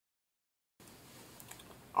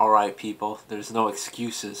Alright people, there's no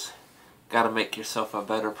excuses. Gotta make yourself a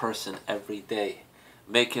better person every day.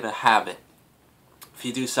 Make it a habit. If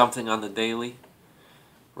you do something on the daily,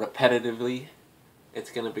 repetitively, it's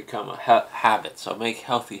gonna become a habit. So make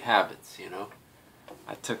healthy habits, you know.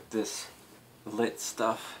 I took this lit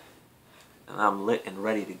stuff and I'm lit and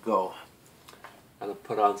ready to go. I'm gonna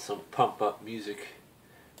put on some pump up music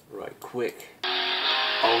right quick.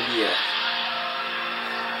 Oh yeah.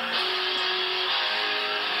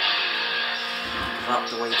 Drop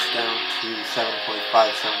the weights down to 7.5,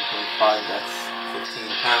 that's 15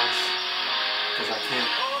 pounds, because I can't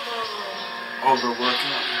overwork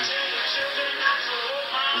out.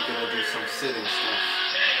 We're going to do some sitting stuff,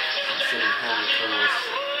 some sitting hammer curls.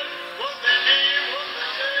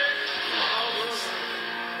 You know how it is.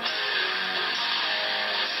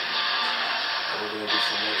 And we're going to do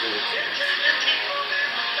some regular curls.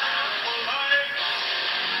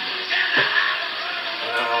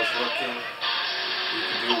 And then I was looking. You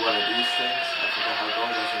can do one of these things. I forgot how it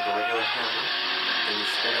goes. I think the regular hammer. Then you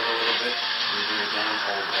spin it a little bit. And you bring it down.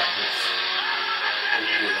 Oh, that hurts. Oh,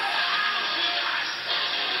 yeah.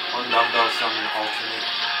 One dumbbell, so I'm going to alternate.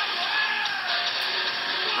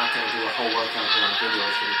 I'm not going to do a whole workout here on video.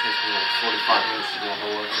 It's going to take me like 45 minutes to do a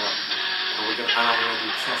whole workout. And I'm going to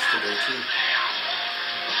do chest today, too.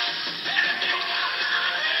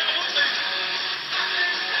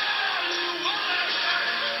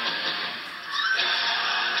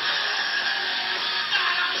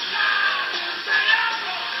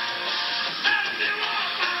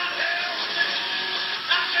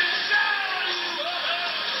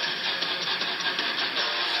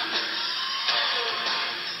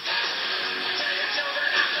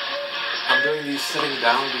 I'm doing these sitting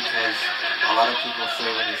down because a lot of people say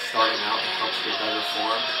when you're starting out it helps you better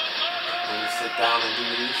form when you sit down and do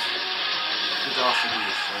these. You can also do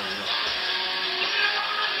this right now.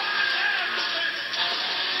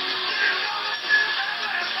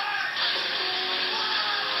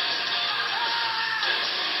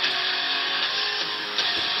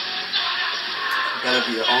 You gotta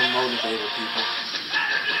be your own motivator, people.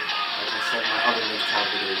 Like I said in my other MGTOW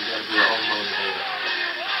video, you gotta be your own motivator.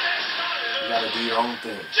 You gotta do your own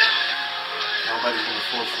thing. Nobody's gonna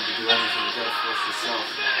force you to do anything. You gotta force yourself.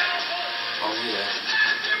 Oh yeah.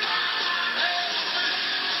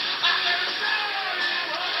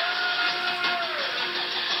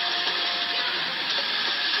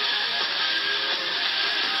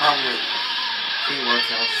 The problem with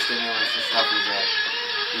pre-workout stimulants and stuff is that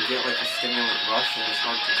you get like a stimulant rush and it's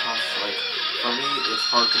hard to concentrate. Like, for me, it's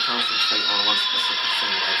hard to concentrate on one specific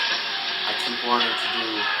thing. Like, I keep wanting to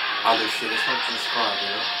do other shit. It's hard to describe, you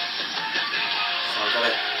know? So I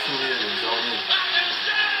gotta tune in and zone in.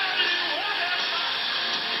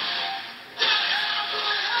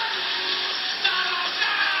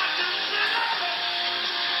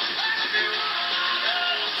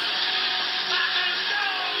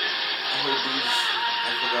 I heard these,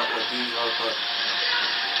 I forgot what these are, but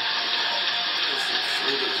there's some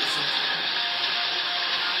shoulders or something.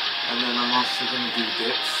 And then I'm also gonna do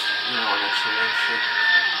dips, you know, on a chair and shit.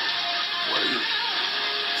 What are you? I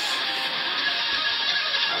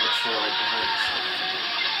have a chair right behind me, so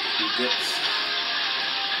do dips.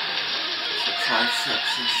 For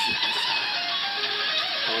triceps and shit like that.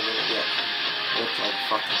 And we're gonna look like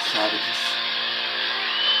fucking savages.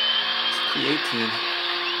 It's creatine.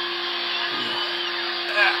 Yeah.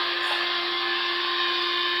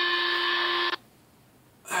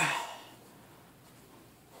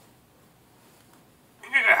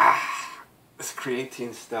 This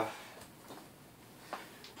creatine stuff.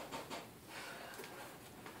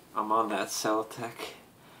 I'm on that Celtec.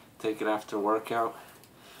 Take it after workout.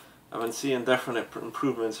 I've been seeing definite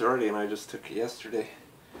improvements already, and I just took it yesterday.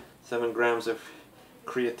 7 grams of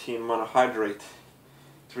creatine monohydrate,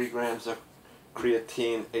 3 grams of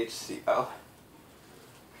creatine HCl.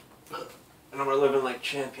 And we're living like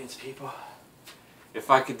champions, people.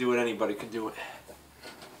 If I could do it, anybody could do it.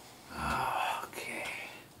 Okay.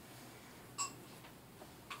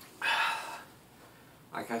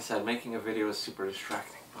 Like I said, making a video is super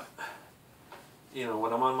distracting, but you know,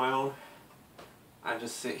 when I'm on my own, I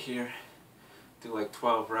just sit here, do like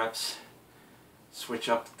 12 reps, switch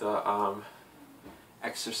up the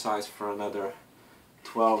exercise for another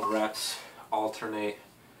 12 reps, alternate,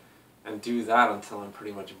 and do that until I'm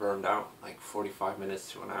pretty much burned out, like 45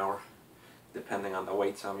 minutes to an hour, depending on the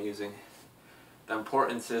weights I'm using. The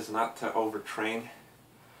importance is not to overtrain,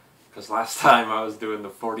 because last time I was doing the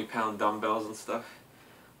 40-pound dumbbells and stuff,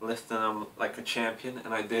 lifting them like a champion,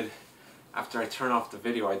 and I did, after I turned off the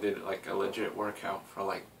video, I did like a legit workout for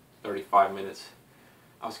like 35 minutes.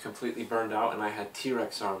 I was completely burned out and I had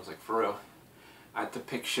T-Rex arms, like for real. I had to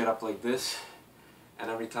pick shit up like this,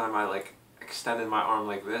 and every time I like extended my arm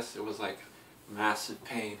like this, it was like massive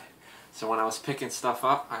pain. So when I was picking stuff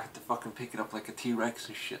up, I had to fucking pick it up like a T-Rex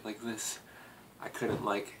and shit like this. I couldn't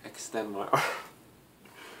like extend my arm.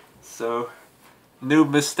 So, new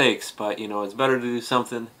mistakes, but you know, it's better to do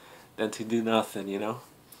something than to do nothing, you know?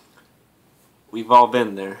 We've all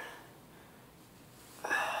been there.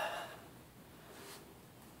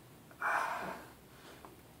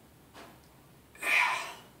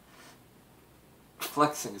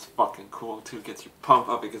 Flexing is fucking cool too. It gets you pumped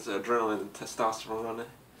up. It gets the adrenaline and testosterone on it.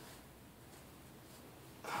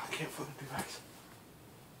 Oh, I can't fucking do that.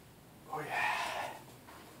 Oh yeah.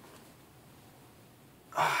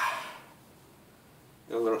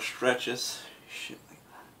 Got little stretches. Shit like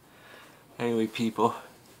that. Anyway, people.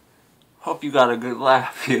 Hope you got a good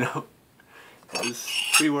laugh, you know. This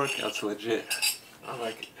pre-workout's legit. I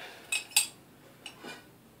like it.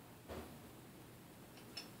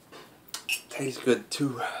 Tastes good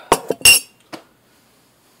too.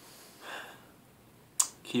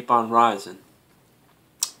 Keep on rising,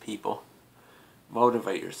 people.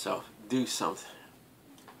 Motivate yourself. Do something.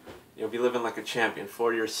 You'll be living like a champion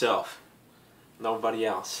for yourself. Nobody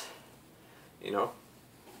else. You know?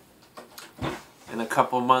 In a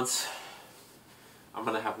couple months, I'm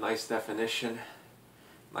gonna have nice definition,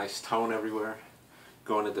 nice tone everywhere,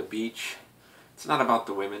 going to the beach. It's not about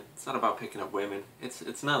the women. It's not about picking up women.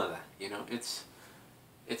 It's none of that, you know. It's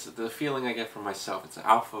the feeling I get from myself. It's an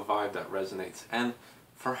alpha vibe that resonates, and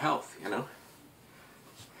for health, you know.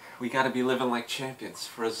 We gotta be living like champions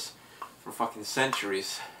for fucking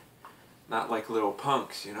centuries, not like little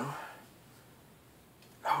punks, you know.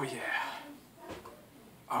 Oh yeah.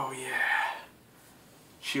 Oh yeah.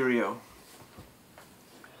 Cheerio.